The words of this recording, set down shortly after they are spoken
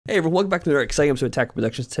Hey everyone, welcome back to another exciting episode of Attack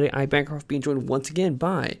Productions. Today, I'm Bancroft, being joined once again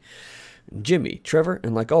by Jimmy, Trevor,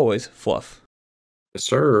 and like always, Fluff. Yes,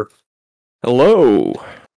 sir. Hello.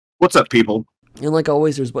 What's up, people? And like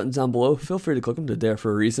always, there's buttons down below. Feel free to click them. They're there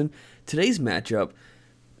for a reason. Today's matchup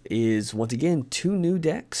is, once again, two new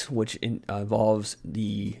decks, which involves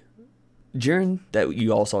the Jiren that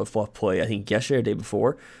you all saw Fluff play, I think, yesterday or the day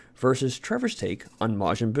before, versus Trevor's take on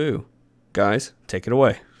Majin Buu. Guys, take it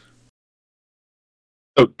away.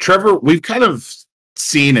 So, Trevor, we've kind of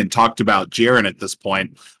seen and talked about Jiren at this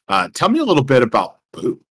point. Tell me a little bit about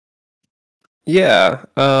Buu. Yeah.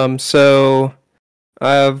 So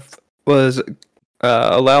I was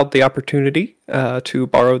allowed the opportunity to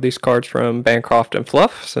borrow these cards from Bancroft and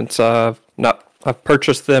Fluff, since I've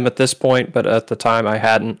purchased them at this point, but at the time I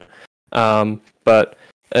hadn't. But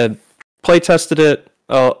play tested it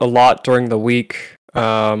a lot during the week.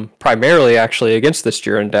 Primarily actually against this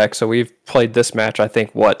Jiren deck, so we've played this match, I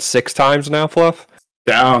think, 6 times now, Fluff?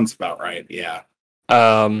 Sounds about right, yeah.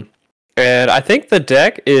 And I think the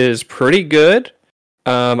deck is pretty good.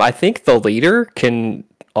 I think the leader can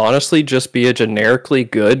honestly just be a generically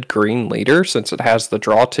good green leader, since it has the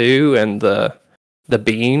draw 2 and the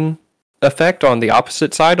bean effect on the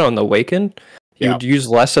opposite side on the Awaken. You'd use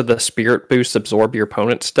less of the Spirit Boost, absorb your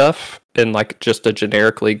opponent's stuff in like just a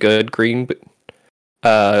generically good green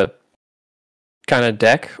kind of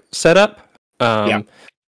deck setup.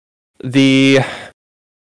 The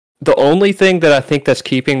only thing that I think that's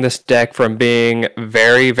keeping this deck from being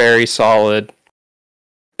very, very solid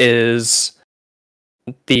is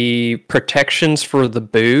the protections for the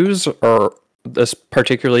boos, or this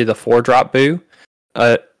particularly the 4-drop boo,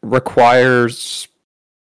 requires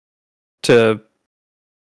to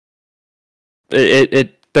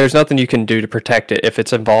there's nothing you can do to protect it if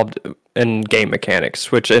it's involved in game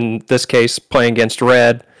mechanics, which in this case, playing against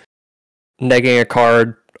red, negging a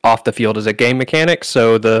card off the field is a game mechanic,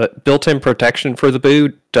 so the built-in protection for the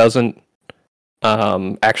Boo doesn't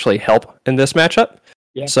actually help in this matchup.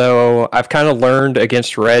 Yeah. So I've kind of learned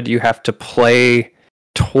against red, you have to play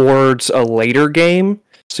towards a later game,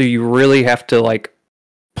 so you really have to like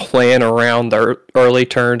plan around the early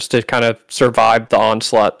turns to kind of survive the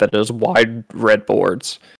onslaught that is wide red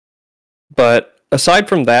boards. But aside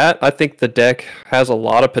from that, I think the deck has a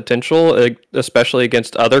lot of potential, especially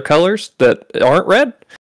against other colors that aren't red,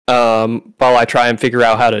 while I try and figure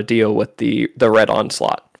out how to deal with the red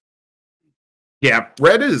onslaught. Yeah,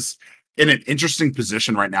 red is in an interesting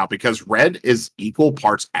position right now because red is equal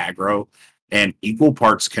parts aggro and equal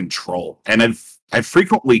parts control. And I've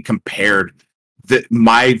frequently compared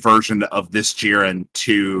my version of this Jiren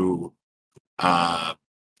to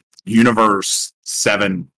Universe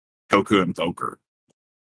 7 Goku Invoker,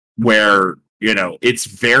 where, you know, it's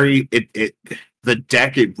very the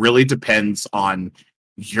deck, it really depends on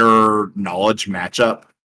your knowledge matchup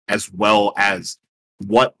as well as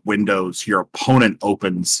what windows your opponent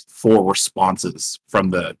opens for responses from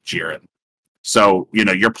the Jiren. So, you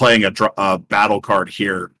know, you're playing a battle card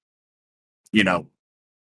here, you know,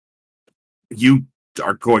 you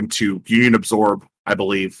are going to Union Absorb, I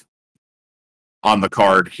believe, on the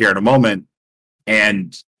card here in a moment.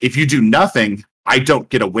 And if you do nothing, I don't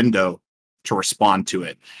get a window to respond to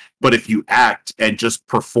it. But if you act and just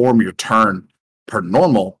perform your turn per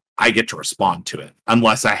normal, I get to respond to it,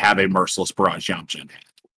 unless I have a Merciless Barrage Yamcha in hand.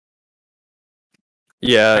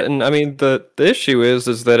 Yeah, and I mean, the issue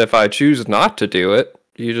is that if I choose not to do it,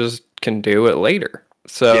 you just can do it later.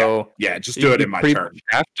 So yeah, just do it in my turn. You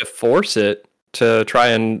have to force it to try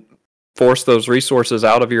and force those resources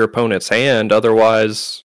out of your opponent's hand.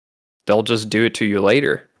 Otherwise, they'll just do it to you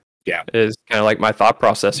later. Yeah, is kind of like my thought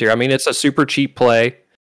process here. I mean, it's a super cheap play.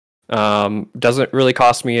 Doesn't really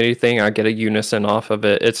cost me anything. I get a unison off of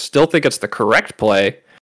it. Still think it's the correct play.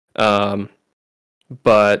 But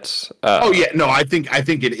oh yeah, no, I think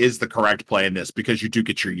it is the correct play in this because you do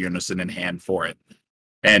get your unison in hand for it.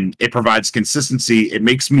 And it provides consistency. It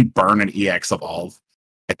makes me burn an EX Evolve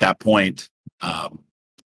at that point. And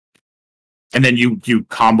then you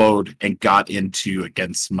comboed and got into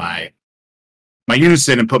against my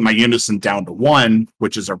unison and put my unison down to 1,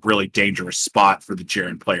 which is a really dangerous spot for the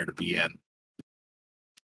Jiren player to be in.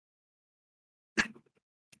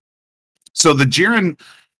 So the Jiren,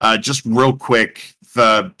 just real quick,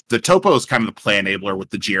 the Topo is kind of the play enabler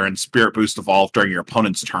with the Jiren. Spirit Boost Evolve during your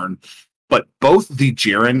opponent's turn. But both the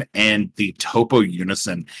Jiren and the Topo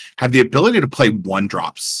Unison have the ability to play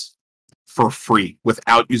 1-drops for free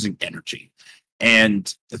without using energy.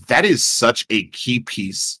 And that is such a key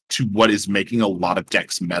piece to what is making a lot of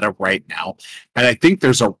decks meta right now. And I think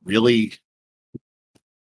there's a really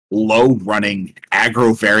low running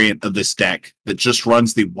aggro variant of this deck that just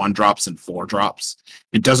runs the 1-drops and 4-drops.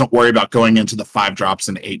 It doesn't worry about going into the 5-drops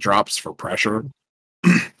and 8-drops for pressure.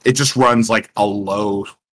 It just runs like a low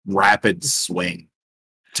rapid swing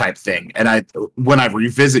type thing. And when I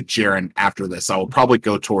revisit Jiren after this, I will probably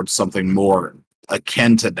go towards something more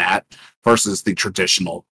akin to that versus the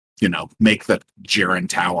traditional, make the Jiren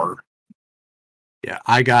tower. Yeah,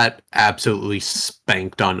 I got absolutely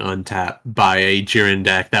spanked on Untap by a Jiren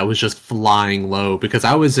deck that was just flying low because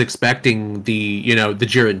I was expecting the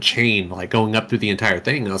Jiren chain like going up through the entire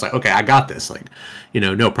thing. And I was like, okay, I got this, like,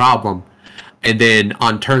 no problem. And then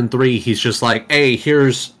on turn 3, he's just like, hey,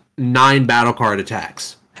 here's 9 battle card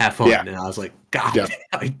attacks. Have fun. Yeah. And I was like, God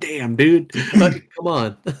damn, dude. Like, come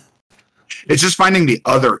on. It's just finding the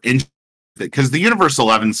other because the Universe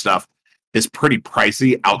 11 stuff is pretty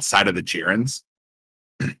pricey outside of the Jirens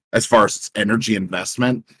as far as its energy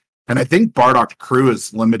investment. And I think Bardock Crew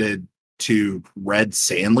is limited to red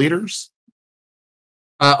Saiyan leaders.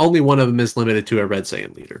 Only one of them is limited to a red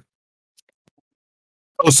Saiyan leader.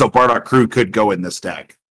 Oh, so Bardock Crew could go in this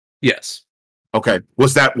deck. Yes. Okay.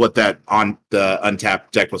 Was that what that on the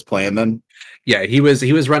untapped deck was playing then? Yeah, he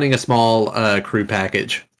was running a small crew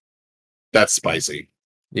package. That's spicy.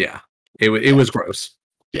 Yeah. It was gross.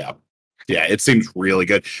 Yeah. Yeah, it seems really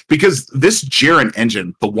good because this Jiren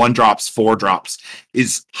engine, the 1-drops, 4-drops,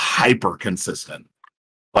 is hyper consistent.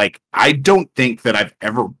 Like, I don't think that I've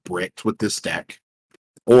ever bricked with this deck.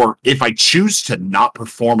 Or if I choose to not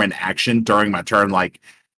perform an action during my turn, like,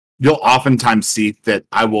 you'll oftentimes see that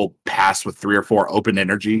I will pass with 3 or 4 open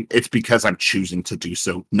energy. It's because I'm choosing to do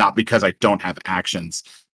so, not because I don't have actions.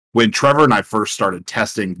 When Trevor and I first started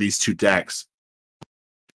testing these 2 decks,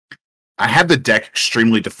 I had the deck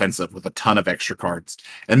extremely defensive with a ton of extra cards,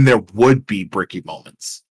 and there would be bricky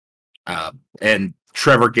moments. And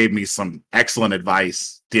Trevor gave me some excellent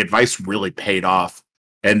advice. The advice really paid off,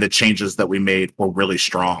 and the changes that we made were really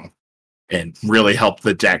strong and really helped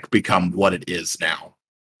the deck become what it is now.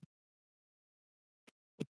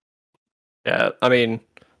 Yeah, I mean,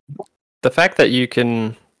 the fact that you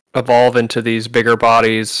can evolve into these bigger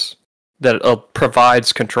bodies that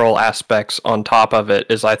provides control aspects on top of it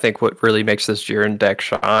is, I think, what really makes this Jiren deck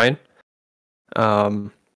shine.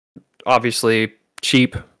 Obviously,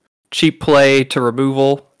 cheap play to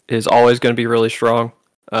removal is always going to be really strong.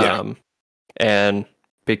 And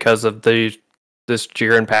because of this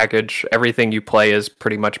Jiren package, everything you play is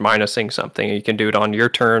pretty much minusing something. You can do it on your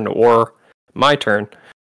turn or my turn,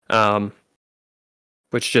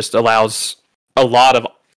 which just allows a lot of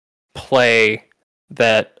play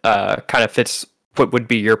that kind of fits what would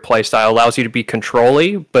be your play style. Allows you to be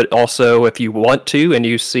control-y, but also if you want to and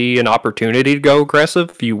you see an opportunity to go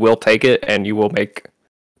aggressive, you will take it and you will make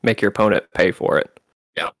your opponent pay for it.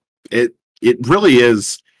 Yeah, it really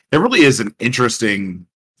is. It really is an interesting,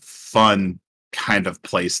 fun kind of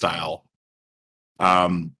play style.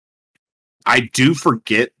 I do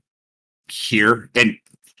forget here, and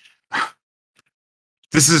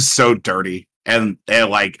this is so dirty. And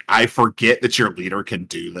like, I forget that your leader can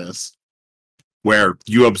do this, where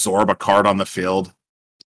you absorb a card on the field,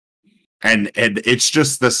 and it's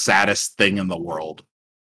just the saddest thing in the world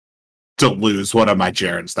to lose one of my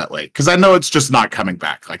Jirens that late, because I know it's just not coming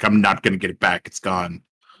back. Like, I'm not going to get it back. It's gone.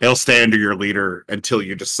 It'll stay under your leader until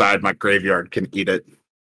you decide my graveyard can eat it.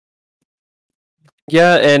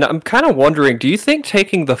 Yeah, and I'm kind of wondering, do you think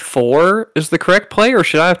taking the 4 is the correct play, or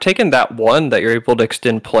should I have taken that 1 that you're able to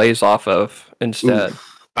extend plays off of instead?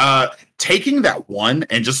 Taking that 1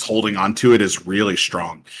 and just holding on to it is really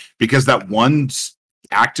strong, because that 1's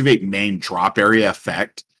activate main drop area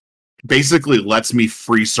effect basically lets me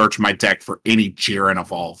free search my deck for any Jiren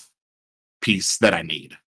evolve piece that I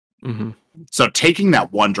need. Mm-hmm. So taking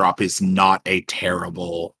that 1-drop is not a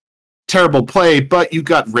terrible play, but you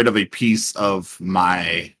got rid of a piece of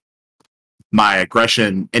my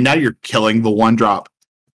aggression, and now you're killing the 1-drop.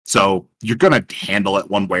 So you're going to handle it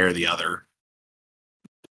one way or the other.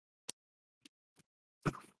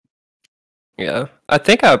 Yeah, I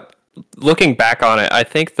think looking back on it, I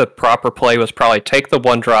think the proper play was probably take the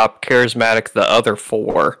 1-drop, charismatic the other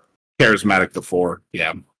 4. Charismatic the 4,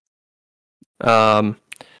 yeah.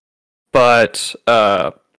 But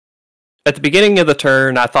at the beginning of the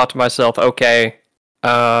turn, I thought to myself, okay,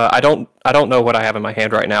 I don't know what I have in my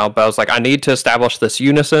hand right now, but I was like, I need to establish this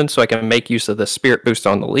unison so I can make use of the spirit boost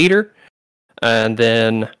on the leader. And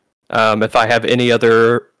then if I have any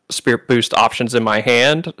other spirit boost options in my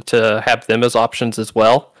hand, to have them as options as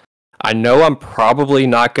well. I know I'm probably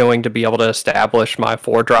not going to be able to establish my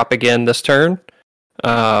 4-drop again this turn,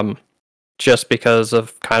 just because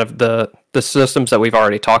of kind of the systems that we've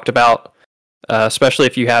already talked about. especially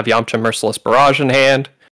if you have Yamcha Merciless Barrage in hand,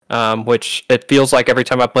 which it feels like every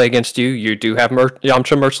time I play against you, you do have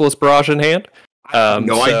Yamcha Merciless Barrage in hand. I have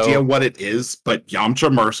no idea what it is, but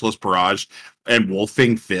Yamcha Merciless Barrage and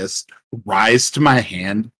Wolfing Fist rise to my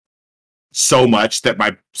hand so much that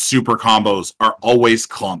my super combos are always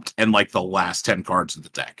clumped in like the last 10 cards of the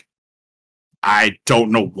deck. I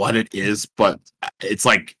don't know what it is, but it's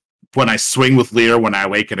like when I swing with leader, when I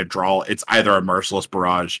awaken a draw, it's either a Merciless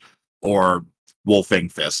Barrage or Wolfing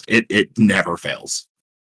Fist. It never fails.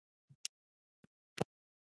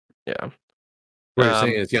 Yeah. What you're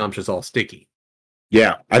saying is Yamcha's all sticky.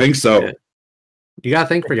 Yeah, I think so. Yeah. You got a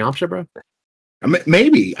thing for Yamcha, bro?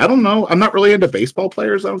 Maybe. I don't know. I'm not really into baseball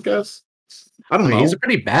players, I don't guess. I don't know. He's a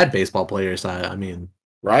pretty bad baseball player, so I mean.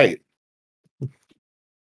 Right.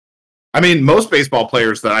 I mean, most baseball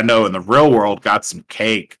players that I know in the real world got some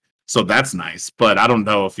cake, so that's nice. But I don't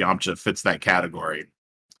know if Yamcha fits that category.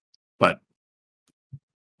 But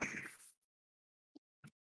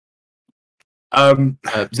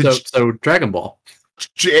so Dragon Ball.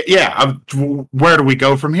 Yeah, where do we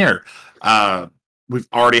go from here? We've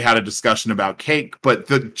already had a discussion about cake, but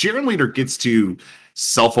the Jiren leader gets to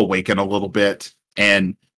self-awaken a little bit.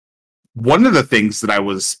 And one of the things that I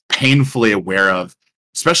was painfully aware of,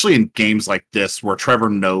 especially in games like this, where Trevor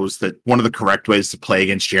knows that one of the correct ways to play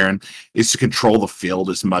against Jiren is to control the field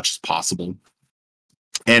as much as possible.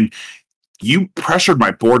 And you pressured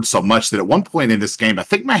my board so much that at one point in this game, I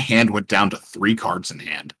think my hand went down to 3 cards in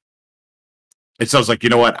hand. And so I was like, you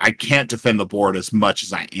know what? I can't defend the board as much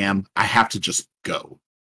as I am. I have to just go.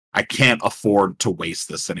 I can't afford to waste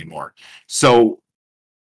this anymore. So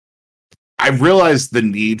I realized the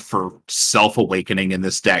need for self-awakening in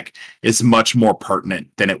this deck is much more pertinent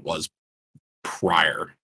than it was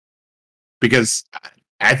prior. Because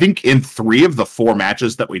I think in 3 of the 4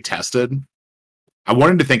 matches that we tested, I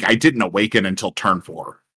wanted to think I didn't awaken until turn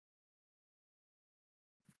 4.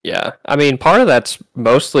 Yeah, I mean, part of that's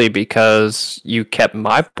mostly because you kept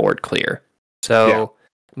my board clear. So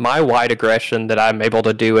my wide aggression that I'm able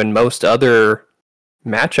to do in most other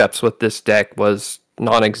matchups with this deck was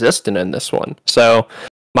non-existent in this one. So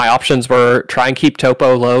my options were try and keep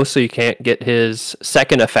Topo low so you can't get his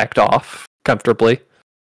second effect off comfortably.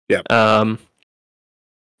 Yeah.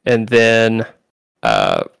 And then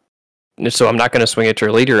so I'm not going to swing at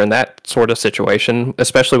your leader in that sort of situation,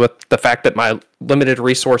 especially with the fact that my limited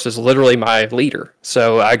resource is literally my leader.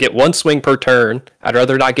 So I get 1 swing per turn. I'd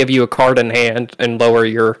rather not give you a card in hand and lower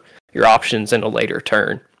your options in a later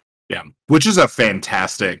turn. Yeah, which is a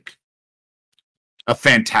fantastic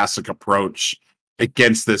approach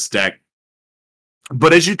against this deck.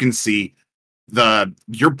 But as you can see,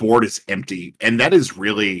 your board is empty, and that is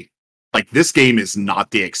really like this game is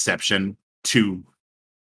not the exception to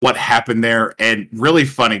what happened there. And really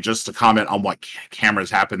funny, just to comment on what cameras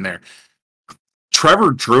happened there. Trevor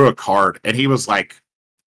drew a card and he was like,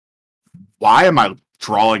 why am I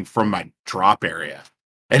drawing from my drop area?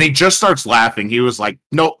 And he just starts laughing. He was like,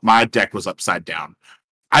 nope, my deck was upside down.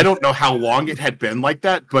 I don't know how long it had been like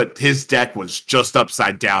that, but his deck was just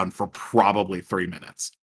upside down for probably 3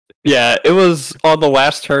 minutes. Yeah, it was on the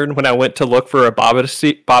last turn when I went to look for a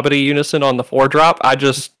Bobbity Unison on the 4-drop. I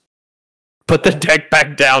just put the deck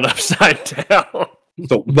back down upside down.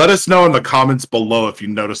 So let us know in the comments below if you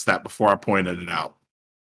noticed that before I pointed it out.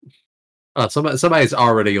 Somebody's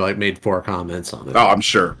already made 4 comments on it. Oh, I'm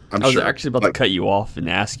sure. I was actually about to cut you off and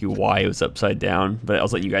ask you why it was upside down, but I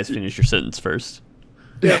was letting you guys finish your sentence first.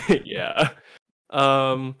 Yeah. Yeah.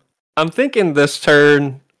 I'm thinking this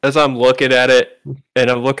turn as I'm looking at it and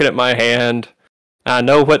I'm looking at my hand. I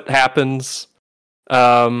know what happens.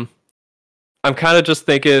 I'm kind of just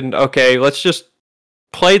thinking, okay, let's just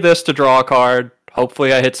play this to draw a card.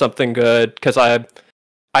 Hopefully I hit something good, because I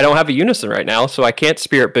don't have a Unison right now, so I can't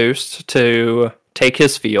Spirit Boost to take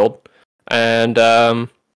his field. And I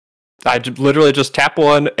literally just tap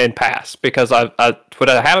 1 and pass, because what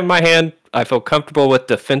I have in my hand, I feel comfortable with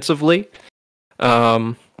defensively.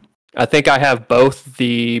 I think I have both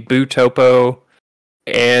the Buu Topo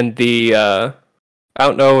and the... I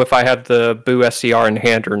don't know if I have the Buu SCR in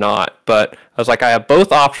hand or not, but I was like, I have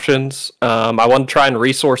both options. I want to try and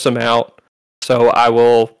resource him out. So I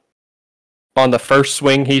will, on the first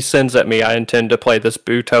swing he sends at me, I intend to play this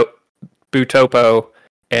Buu Topo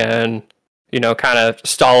and, kind of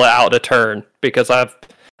stall it out a turn. Because I've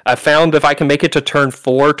found if I can make it to turn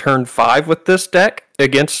 4, turn 5 with this deck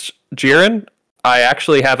against Jiren, I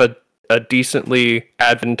actually have a decently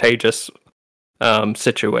advantageous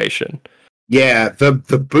situation. Yeah, the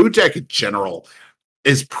Buu deck in general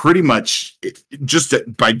is pretty much just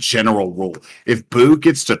by general rule. If Buu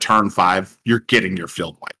gets to turn 5, you're getting your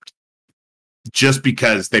field wiped. just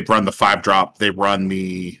because they run the 5-drop, they run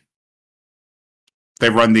the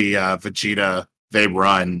Vegeta, they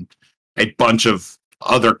run a bunch of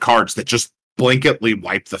other cards that just blanketly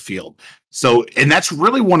wipe the field. So, and that's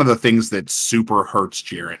really one of the things that super hurts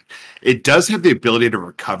Jiren. It does have the ability to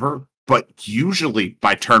recover, but usually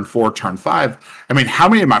by turn 4, turn 5, I mean, how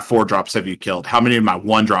many of my 4-drops have you killed? How many of my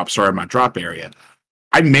 1-drops are in my drop area?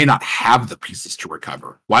 I may not have the pieces to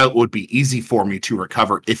recover. While it would be easy for me to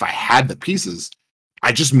recover if I had the pieces,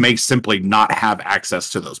 I just may simply not have access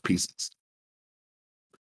to those pieces.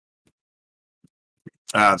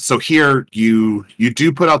 So here you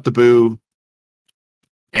do put out the Buu,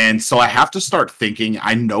 and so I have to start thinking.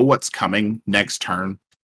 I know what's coming next turn,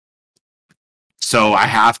 so I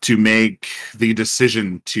have to make the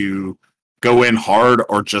decision to go in hard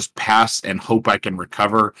or just pass and hope I can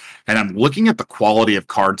recover. And I'm looking at the quality of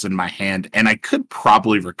cards in my hand, and I could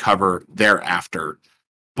probably recover thereafter,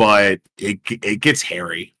 but it gets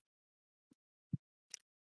hairy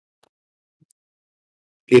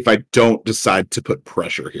if I don't decide to put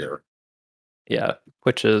pressure here. Yeah,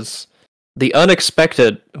 which is the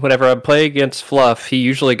unexpected. Whenever I play against Fluff, he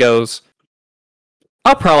usually goes,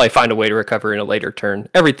 I'll probably find a way to recover in a later turn.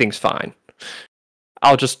 Everything's fine.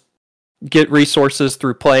 I'll just get resources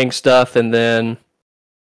through playing stuff, and then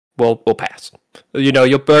we'll pass. You know,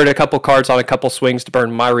 you'll burn a couple cards on a couple swings to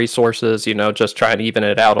burn my resources, you know, just try and even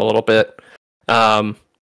it out a little bit.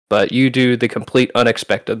 But you do the complete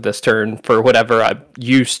unexpected this turn for whatever I'm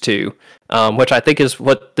used to, which I think is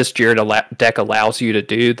what this Jiren deck allows you to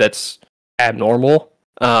do that's abnormal.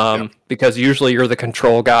 Because usually you're the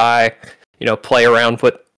control guy, you know, play around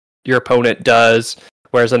what your opponent does.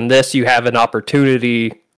 Whereas in this, you have an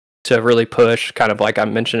opportunity to really push, kind of like I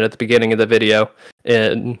mentioned at the beginning of the video,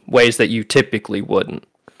 in ways that you typically wouldn't.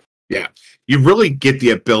 Yeah, you really get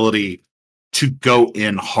the ability to go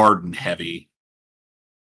in hard and heavy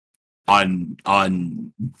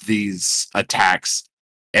on these attacks.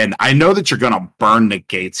 And I know that you're going to burn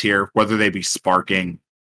negates here, whether they be sparking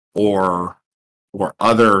or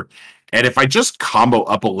other. And if I just combo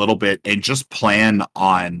up a little bit and just plan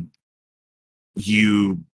on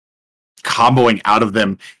you comboing out of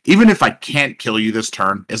them, even if I can't kill you this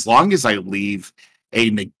turn, as long as I leave a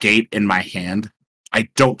negate in my hand, I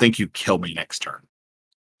don't think you kill me next turn.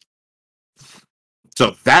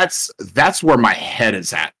 So that's where my head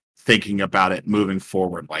is at, thinking about it moving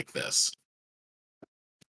forward like this.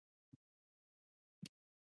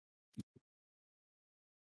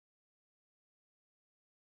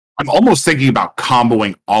 I'm almost thinking about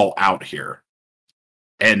comboing all out here.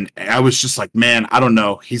 And I was just like, man, I don't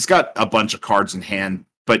know. He's got a bunch of cards in hand,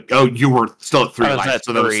 but you were still at 3 life,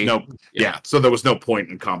 so there was no so there was no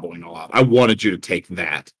point in comboing all out. I wanted you to take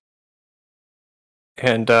that.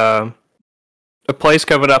 And a place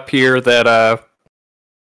coming up here that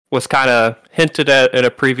was kind of hinted at in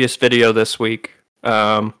a previous video this week.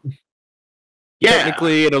 Technically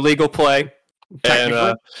an illegal play,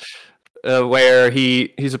 and where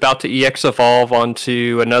he's about to EX evolve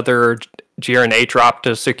onto another Jiren A-drop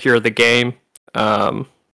to secure the game,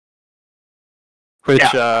 which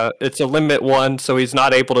it's a limit 1, so he's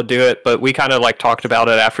not able to do it, but we kind of like talked about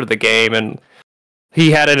it after the game, and he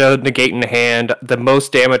had a negate in hand. The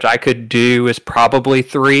most damage I could do is probably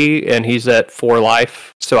 3, and he's at 4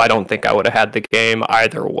 life, so I don't think I would have had the game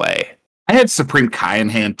either way. I had Supreme Kai in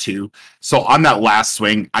hand too, so on that last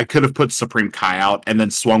swing, I could have put Supreme Kai out and then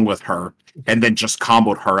swung with her, and then just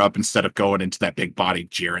comboed her up instead of going into that big body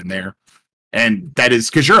Jiren there. And that is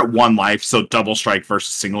because you're at 1 life, so double strike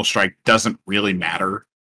versus single strike doesn't really matter.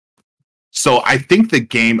 So I think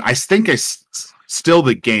it's still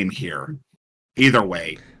the game here, either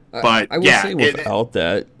way. But I will say without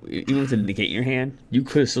that, even with the negate in your hand, you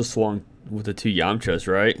could have still swung with the 2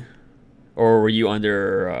 Yamchas, right? Or were you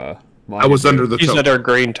under? I was under the. He's under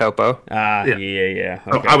green topo. Yeah.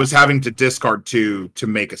 Okay. So I was having to discard 2 to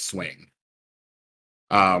make a swing.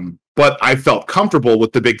 But I felt comfortable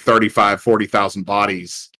with the big 35, 40,000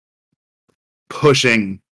 bodies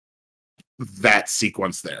pushing that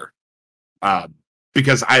sequence there.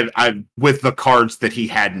 Because I with the cards that he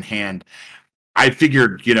had in hand, I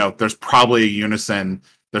figured, you know, there's probably a unison.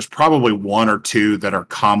 There's probably 1 or 2 that are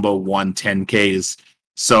combo 110Ks.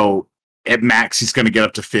 So at max, he's going to get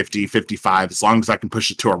up to 50, 55. As long as I can push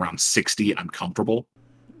it to around 60, I'm comfortable.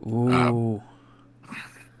 Ooh.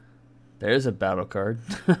 There's a battle card.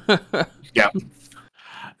 Yeah.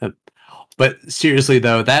 But seriously,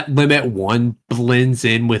 though, that limit 1 blends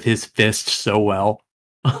in with his fist so well.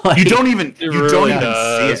 You don't even see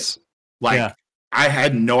it. Like, I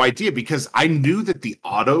had no idea because I knew that the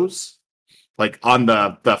autos, like on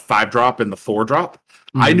the 5-drop and the 4-drop,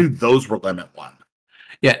 I knew those were limit 1.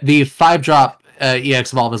 Yeah, the 5-drop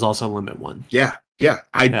EX Evolve is also limit 1. Yeah.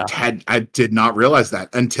 I did not realize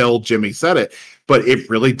that until Jimmy said it, but it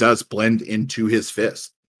really does blend into his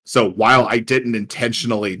fist. So while I didn't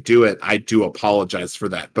intentionally do it, I do apologize for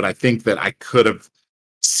that. But I think that I could have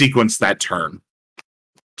sequenced that turn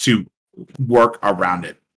to work around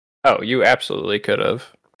it. Oh, you absolutely could have.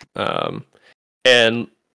 And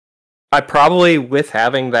I probably, with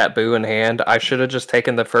having that Boo in hand, I should have just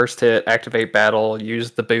taken the first hit, activate battle,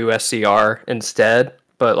 use the Boo SCR instead.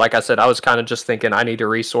 But like I said, I was kind of just thinking I need to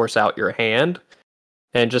resource out your hand.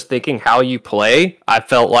 And just thinking how you play, I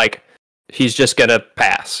felt like he's just going to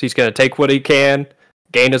pass. He's going to take what he can,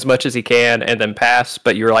 gain as much as he can, and then pass.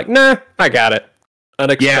 But you're like, nah, I got it.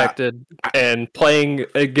 Unexpected. Yeah. And playing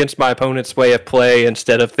against my opponent's way of play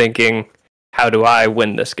instead of thinking, how do I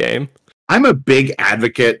win this game? I'm a big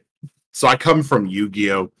advocate. So I come from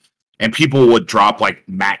Yu-Gi-Oh! And people would drop like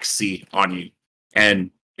Max C on you.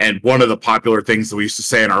 And one of the popular things that we used to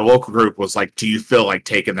say in our local group was like, do you feel like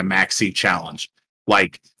taking the Max C challenge?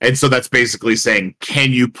 Like, and so that's basically saying,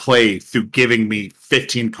 can you play through giving me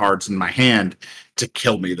 15 cards in my hand to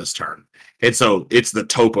kill me this turn? And so it's the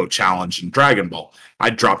Topo challenge in Dragon Ball. I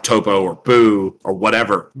drop Topo or Boo or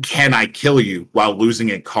whatever. Can I kill you while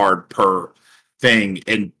losing a card per thing?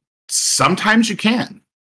 And sometimes you can.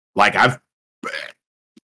 Like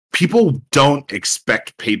people don't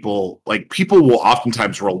expect people will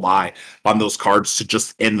oftentimes rely on those cards to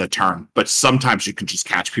just end the turn, but sometimes you can just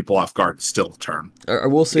catch people off guard and still turn. I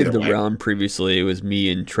will say the round previously, it was me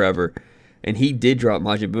and Trevor, and he did drop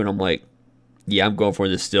Majin Buu, and I'm like, yeah, I'm going for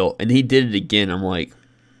this still. And he did it again. I'm like,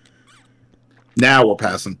 now we're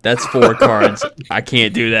passing. That's 4 cards. I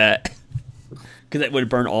can't do that. Because that would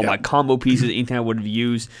burn all my combo pieces, anything I would have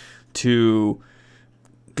used to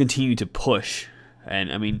continue to push.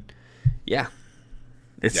 And I mean, yeah,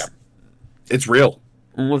 it's real.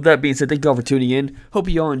 And with that being said, thank you all for tuning in. Hope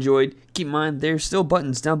you all enjoyed. Keep in mind, there's still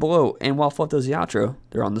buttons down below, and while Fluff does the outro,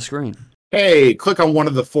 they're on the screen. Hey, click on one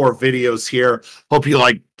of the 4 videos here. Hope you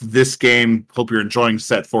like this game. Hope you're enjoying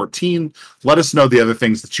set 14. Let us know the other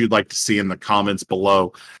things that you'd like to see in the comments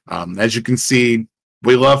below. As you can see,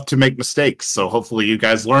 we love to make mistakes, so hopefully you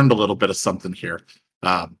guys learned a little bit of something here.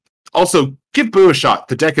 Also, give Boo a shot.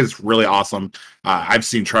 The deck is really awesome. I've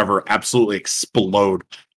seen Trevor absolutely explode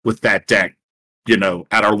with that deck,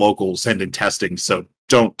 at our locals and in testing. So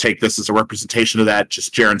don't take this as a representation of that.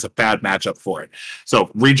 Just Jiren's a bad matchup for it. So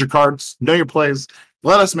read your cards, know your plays,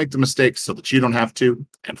 let us make the mistakes so that you don't have to,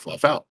 and fluff out.